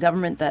a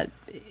government that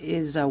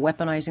is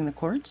weaponizing the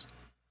courts?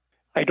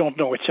 I don't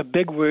know. It's a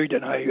big word,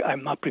 and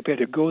I'm not prepared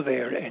to go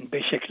there and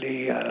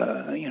basically,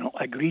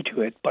 agree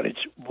to it. But it's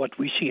what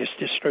we see as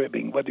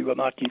disturbing. Whether or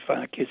not, in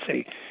fact,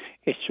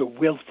 it's a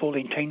willful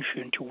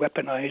intention to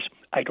weaponize,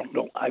 I don't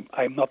know.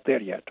 I'm not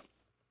there yet.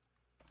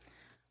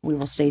 We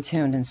will stay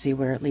tuned and see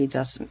where it leads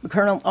us.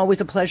 Colonel, always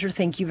a pleasure.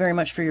 Thank you very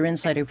much for your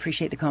insight. I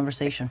appreciate the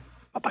conversation.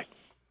 Bye-bye.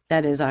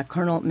 That is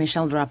Colonel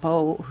Michel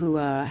Drapeau, who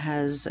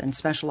has and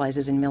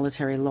specializes in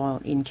military law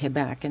in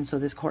Quebec. And so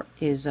this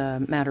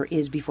matter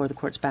is before the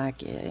courts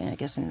back, I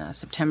guess, in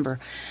September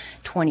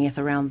 20th,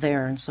 around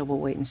there. And so we'll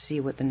wait and see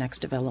what the next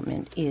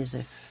development is,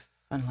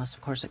 unless,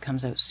 of course, it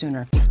comes out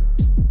sooner.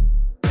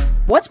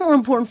 What's more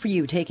important for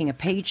you, taking a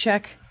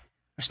paycheck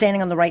or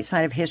standing on the right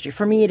side of history?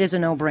 For me, it is a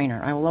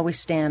no-brainer. I will always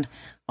stand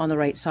on the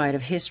right side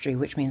of history,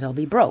 which means I'll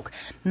be broke.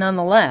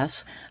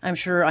 Nonetheless, I'm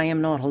sure I am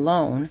not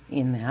alone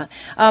in that.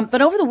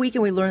 But over the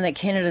weekend, we learned that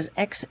Canada's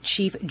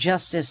ex-Chief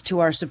Justice to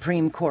our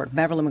Supreme Court,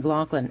 Beverly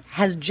McLachlin,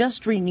 has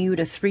just renewed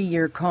a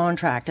 3-year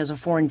contract as a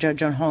foreign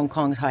judge on Hong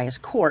Kong's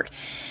highest court.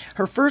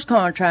 Her first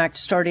contract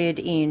started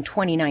in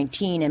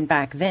 2019, and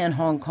back then,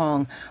 Hong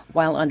Kong,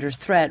 while under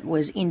threat,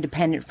 was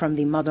independent from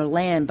the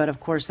motherland. But of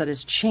course, that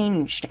has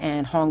changed,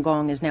 and Hong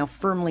Kong is now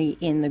firmly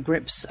in the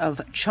grips of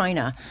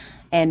China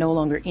and no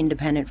longer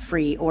independent,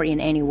 free, or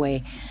in any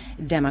way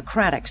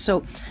democratic.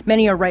 So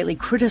many are rightly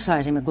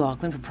criticizing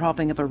McLachlin for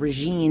propping up a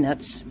regime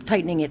that's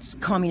tightening its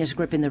communist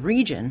grip in the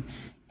region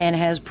and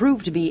has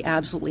proved to be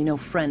absolutely no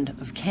friend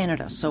of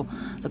Canada. So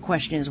the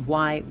question is,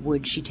 why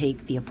would she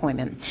take the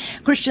appointment?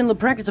 Christian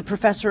Leuprecht is a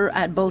professor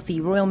at both the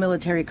Royal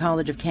Military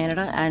College of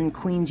Canada and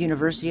Queen's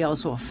University,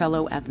 also a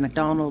fellow at the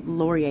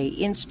Macdonald-Laurier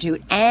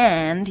Institute,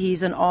 and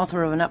he's an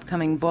author of an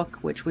upcoming book,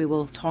 which we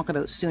will talk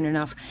about soon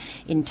enough,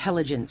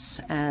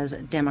 Intelligence as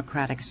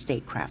Democratic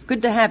Statecraft.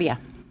 Good to have you.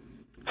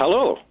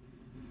 Hello.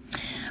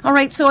 All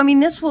right, so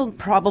this will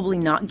probably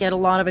not get a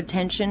lot of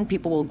attention.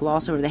 People will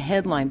gloss over the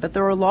headline, but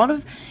there are a lot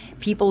of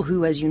people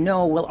who, as you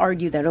know, will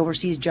argue that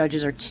overseas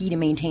judges are key to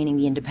maintaining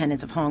the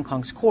independence of Hong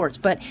Kong's courts.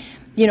 But,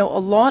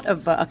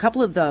 a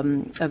couple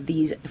of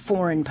these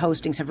foreign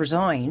postings have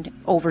resigned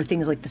over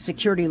things like the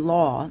security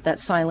law that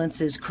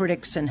silences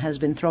critics and has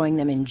been throwing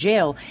them in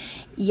jail.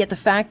 Yet the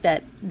fact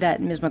that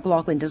Ms.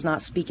 McLachlin does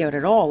not speak out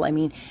at all,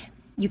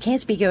 you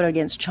can't speak out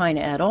against China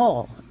at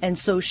all. And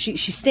so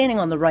she's standing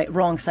on the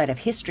wrong side of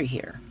history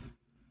here.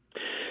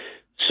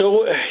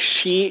 So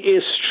she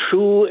is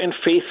true and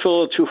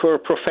faithful to her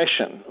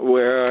profession,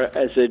 where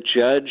as a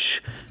judge,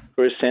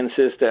 her sense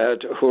is that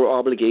her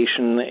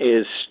obligation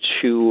is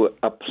to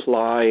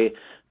apply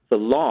the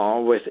law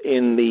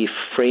within the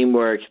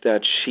framework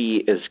that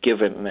she is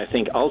given. I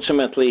think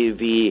ultimately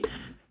the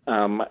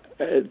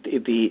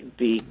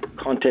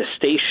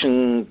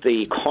contestation,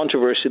 the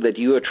controversy that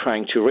you are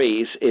trying to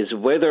raise is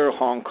whether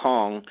Hong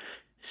Kong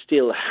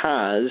still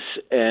has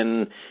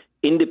an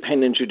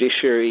independent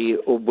judiciary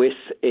with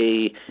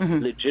a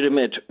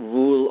legitimate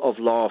rule of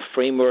law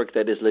framework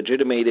that is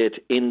legitimated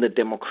in the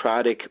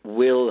democratic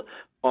will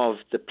of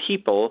the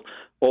people,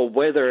 or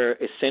whether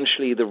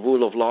essentially the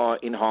rule of law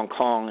in Hong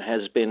Kong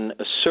has been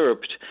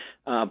usurped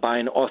by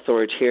an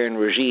authoritarian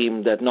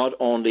regime that not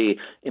only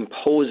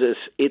imposes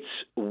its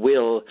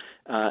will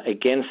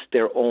against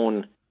their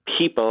own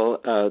people,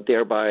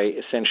 thereby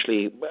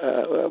essentially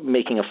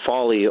making a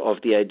folly of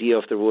the idea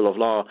of the rule of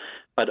law,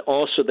 but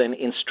also then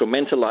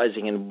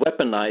instrumentalizing and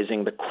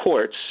weaponizing the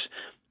courts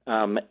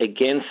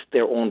against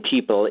their own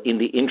people in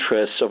the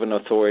interests of an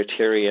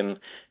authoritarian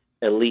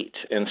elite.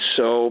 And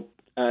so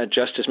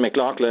Justice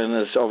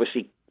McLachlin is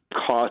obviously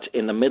caught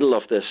in the middle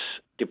of this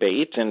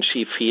debate, and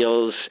she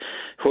feels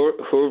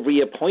her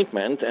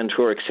reappointment and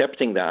her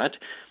accepting that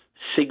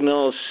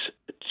signals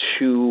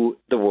to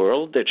the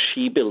world that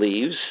she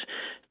believes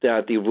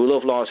that the rule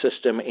of law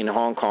system in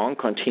Hong Kong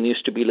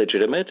continues to be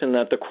legitimate and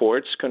that the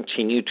courts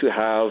continue to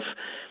have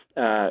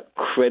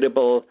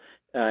credible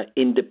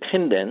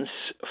independence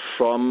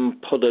from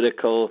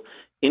political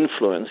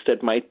influence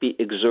that might be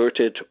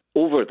exerted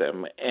over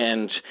them.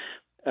 And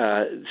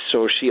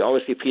so she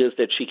obviously feels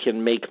that she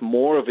can make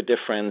more of a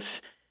difference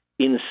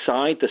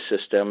inside the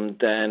system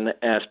than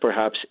as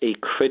perhaps a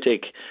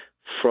critic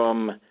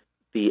from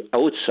the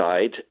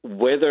outside.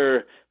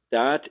 Whether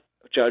that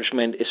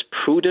judgment is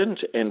prudent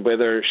and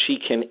whether she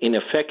can, in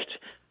effect,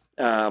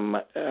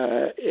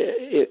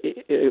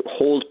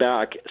 hold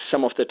back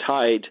some of the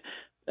tide,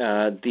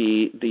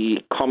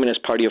 the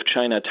Communist Party of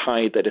China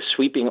tide that is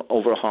sweeping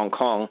over Hong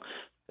Kong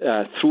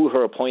through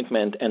her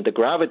appointment, and the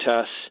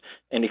gravitas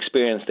and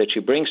experience that she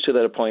brings to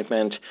that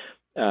appointment,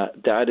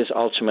 that is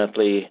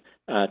ultimately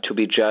to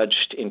be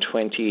judged in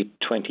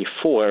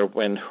 2024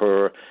 when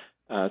her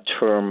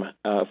term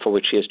for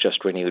which she has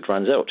just renewed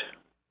runs out.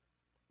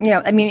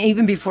 Yeah, I mean,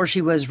 even before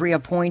she was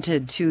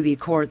reappointed to the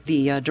court,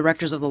 the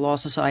directors of the Law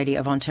Society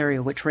of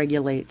Ontario, which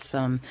regulates,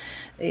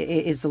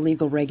 is the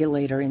legal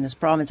regulator in this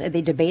province,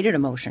 they debated a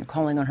motion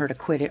calling on her to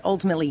quit. It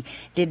ultimately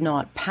did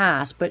not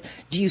pass. But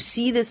do you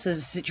see this as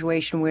a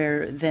situation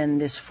where then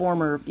this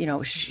former,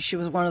 she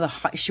was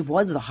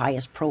the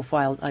highest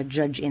profile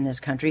judge in this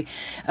country,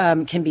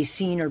 can be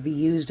seen or be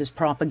used as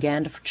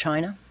propaganda for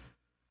China?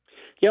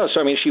 Yeah,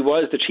 so I mean, she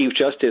was the Chief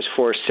Justice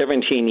for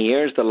 17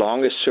 years, the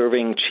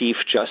longest-serving Chief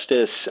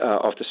Justice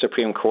of the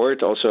Supreme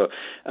Court, also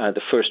the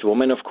first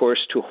woman, of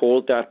course, to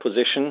hold that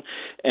position.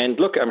 And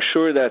look, I'm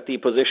sure that the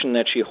position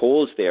that she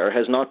holds there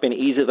has not been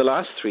easy the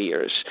last 3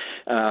 years.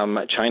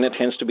 China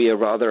tends to be a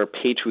rather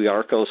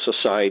patriarchal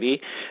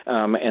society,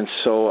 and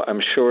so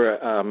I'm sure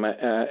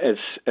as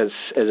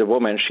a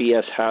woman, she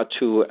has had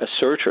to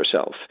assert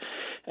herself.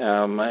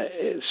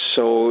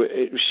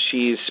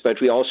 But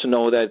we also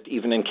know that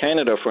even in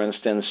Canada, for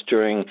instance,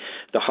 during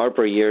the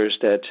Harper years,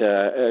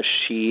 that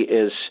she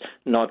is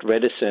not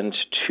reticent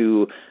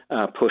to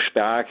push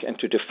back and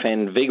to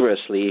defend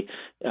vigorously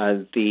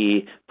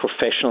the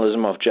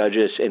professionalism of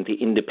judges and the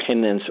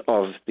independence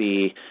of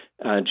the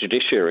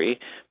judiciary.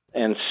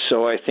 And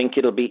so I think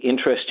it'll be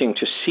interesting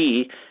to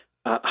see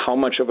how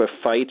much of a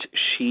fight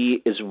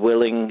she is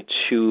willing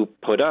to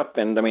put up.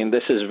 And I mean,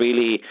 this is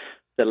really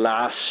the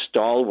last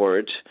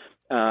stalwart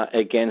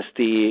against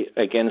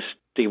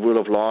the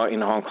rule of law in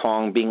Hong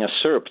Kong being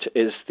usurped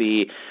is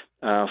the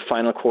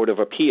final court of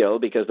appeal,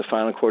 because the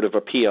final court of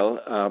appeal,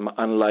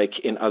 unlike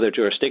in other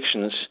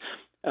jurisdictions,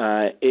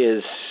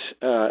 is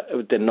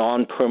the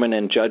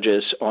non-permanent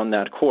judges on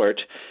that court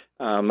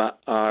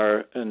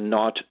are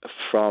not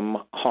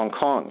from Hong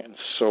Kong. And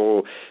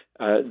so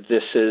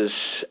this is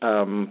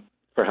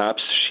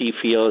perhaps she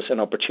feels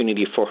an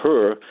opportunity for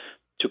her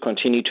to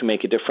continue to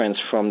make a difference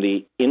from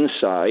the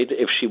inside.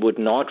 If she would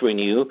not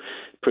renew,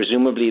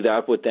 presumably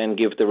that would then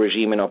give the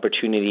regime an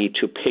opportunity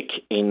to pick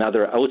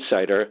another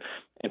outsider,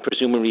 and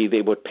presumably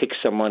they would pick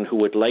someone who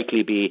would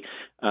likely be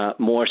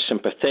more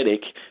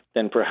sympathetic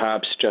than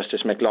perhaps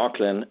Justice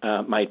McLachlin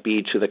might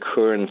be to the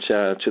current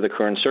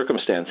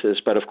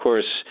circumstances. But of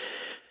course,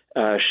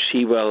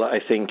 she will, I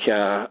think,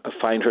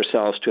 find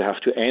herself to have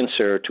to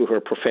answer to her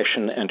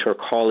profession and her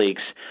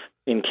colleagues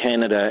in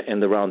Canada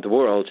and around the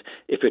world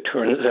if it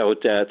turns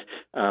out that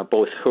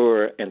both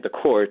her and the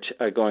court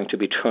are going to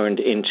be turned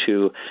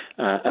into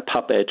a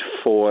puppet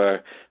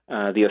for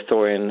the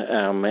authoritarian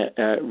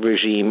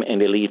regime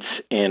and elites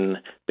in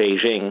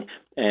Beijing.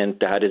 And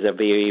that is a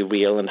very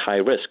real and high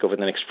risk over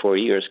the next 4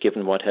 years,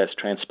 given what has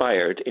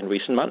transpired in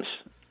recent months.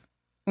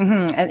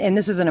 Mm-hmm. And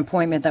this is an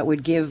appointment that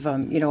would give,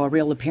 a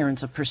real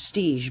appearance of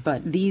prestige.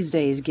 But these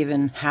days,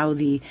 given how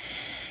the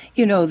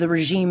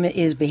regime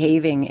is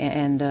behaving,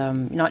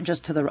 and not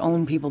just to their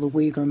own people, the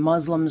Uyghur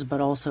Muslims,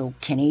 but also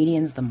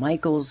Canadians, the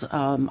Michaels,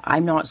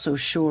 I'm not so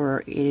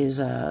sure it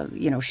is,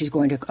 she's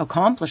going to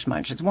accomplish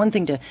much. It's one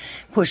thing to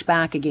push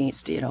back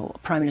against,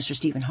 Prime Minister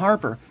Stephen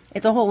Harper.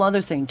 It's a whole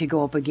other thing to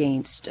go up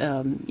against,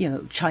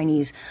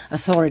 Chinese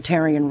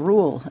authoritarian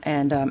rule.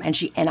 And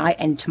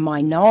to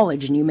my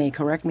knowledge, and you may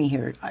correct me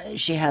here,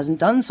 she hasn't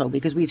done so,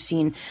 because we've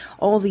seen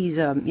all these,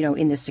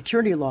 in the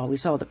security law, we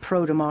saw the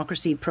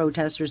pro-democracy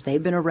protesters,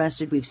 they've been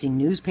arrested. We've seen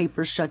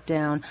newspapers shut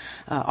down,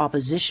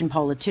 opposition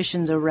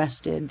politicians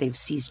arrested. They've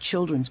seized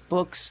children's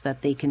books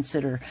that they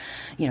consider,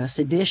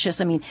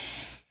 seditious. I mean,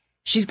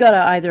 she's got to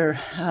either,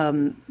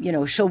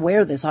 she'll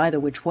wear this either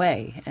which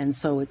way. And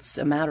so it's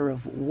a matter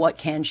of what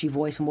can she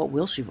voice and what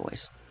will she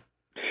voice.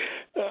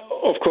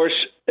 Of course,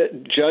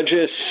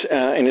 judges,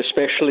 and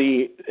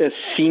especially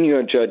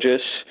senior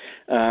judges,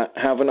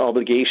 have an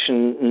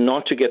obligation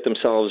not to get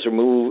themselves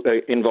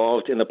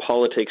involved in the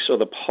politics or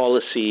the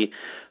policy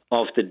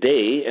of the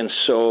day. And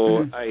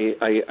so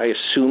I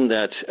assume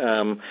that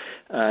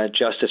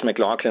Justice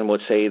McLachlin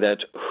would say that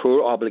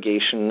her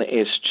obligation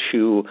is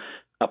to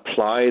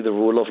apply the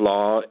rule of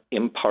law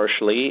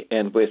impartially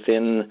and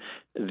within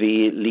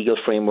the legal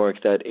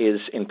framework that is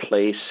in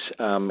place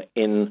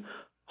in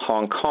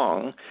Hong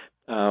Kong.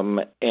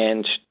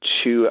 And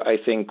to, I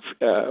think,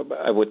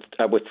 I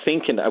would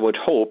think and I would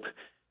hope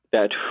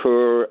that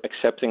her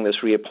accepting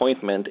this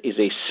reappointment is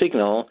a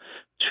signal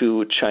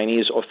to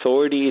Chinese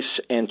authorities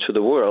and to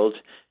the world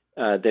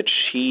that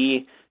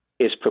she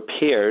is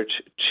prepared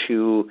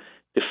to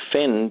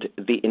defend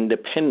the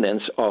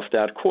independence of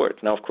that court.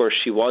 Now, of course,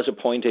 she was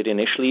appointed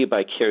initially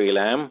by Carrie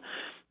Lam,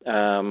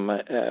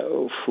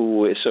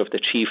 who is sort of the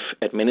chief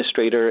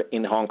administrator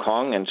in Hong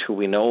Kong and who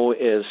we know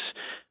is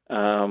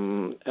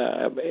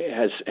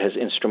has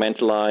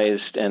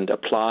instrumentalized and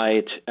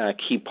applied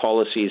key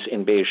policies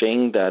in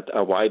Beijing that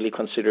are widely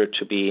considered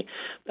to be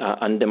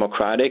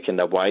undemocratic and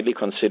are widely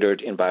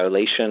considered in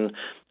violation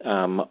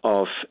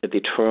of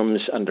the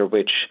terms under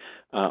which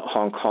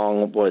Hong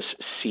Kong was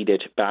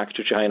ceded back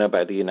to China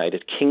by the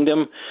United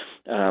Kingdom.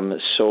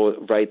 So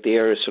right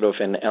there is sort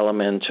of an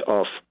element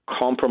of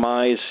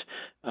compromise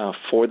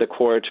for the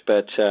court,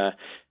 but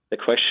the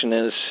question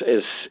is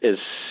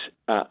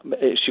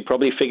she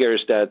probably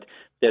figures that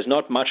there's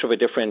not much of a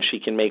difference she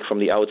can make from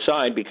the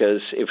outside,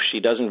 because if she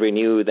doesn't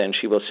renew, then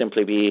she will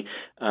simply be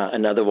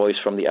another voice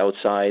from the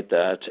outside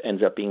that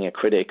ends up being a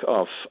critic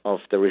of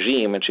the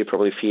regime, and she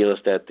probably feels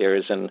that there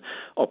is an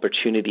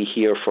opportunity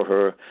here for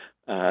her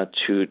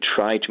to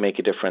try to make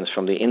a difference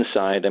from the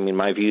inside. I mean,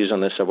 my views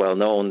on this are well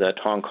known, that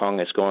Hong Kong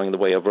is going the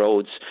way of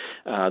Rhodes,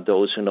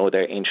 those who know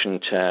their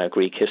ancient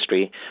Greek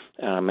history,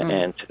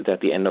 and that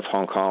the end of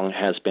Hong Kong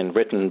has been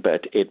written,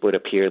 but it would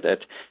appear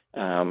that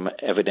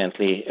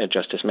evidently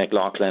Justice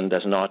McLachlin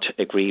does not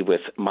agree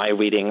with my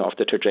reading of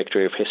the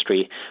trajectory of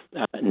history,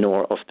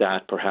 nor of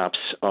that perhaps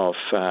of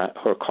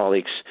her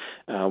colleagues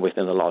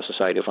within the Law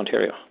Society of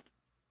Ontario.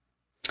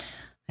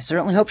 I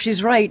certainly hope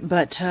she's right,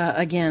 but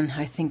again,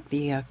 I think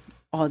the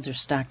odds are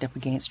stacked up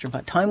against her.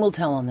 But time will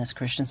tell on this,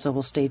 Christian, so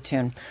we'll stay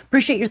tuned.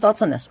 Appreciate your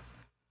thoughts on this.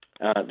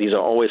 These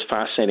are always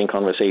fascinating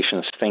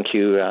conversations. Thank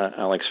you,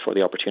 Alex, for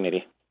the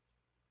opportunity.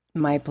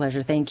 My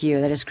pleasure. Thank you.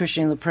 That is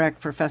Christian Leuprecht,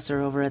 professor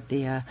over at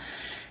the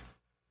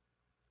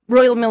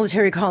Royal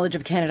Military College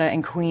of Canada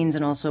and Queens,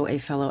 and also a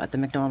fellow at the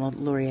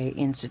Macdonald-Laurier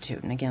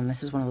Institute. And again,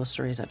 this is one of those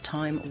stories that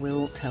time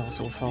will tell,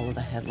 so we'll follow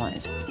the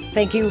headlines.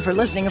 Thank you for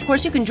listening. Of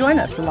course, you can join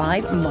us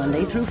live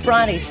Monday through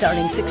Friday,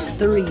 starting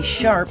 6:30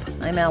 sharp.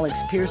 I'm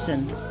Alex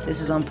Pearson.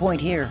 This is On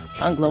Point here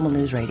on Global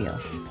News Radio.